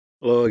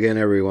Hello again,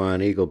 everyone.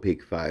 Eagle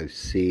Peak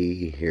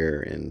 5C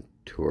here in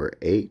Tour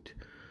 8.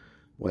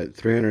 Went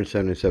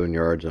 377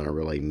 yards on a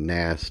really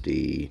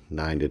nasty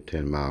 9 to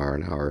 10 mile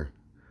an hour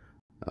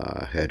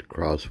head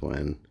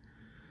crosswind.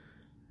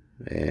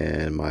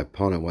 And my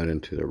opponent went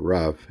into the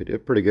rough. He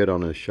did pretty good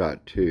on his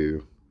shot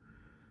too,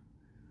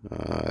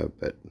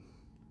 but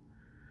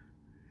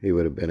he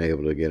would have been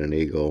able to get an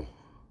eagle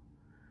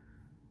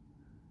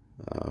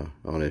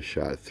on his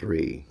shot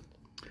 3.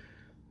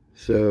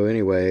 So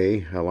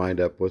anyway, I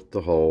lined up with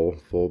the hole,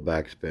 full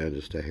backspin,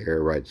 just a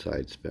hair right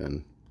side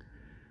spin,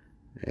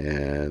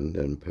 and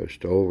then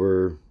pushed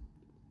over.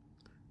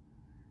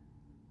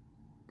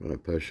 Going to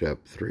push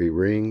up 3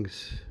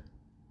 rings.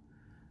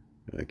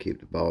 Going to keep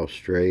the ball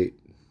straight,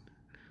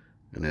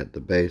 and at the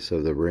base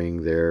of the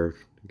ring there,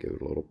 give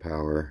it a little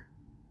power.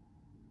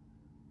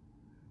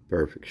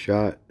 Perfect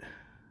shot.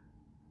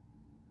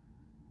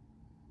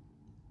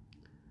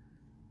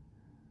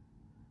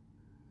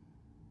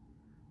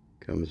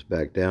 Comes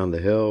back down the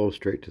hill,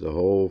 straight to the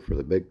hole for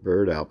the big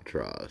bird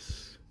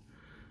Albatross.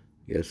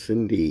 Yes,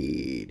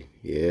 indeed.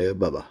 Yeah,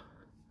 Bubba.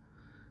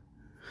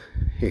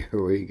 Here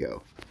we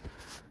go.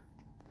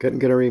 Couldn't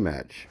get a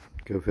rematch.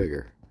 Go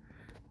figure.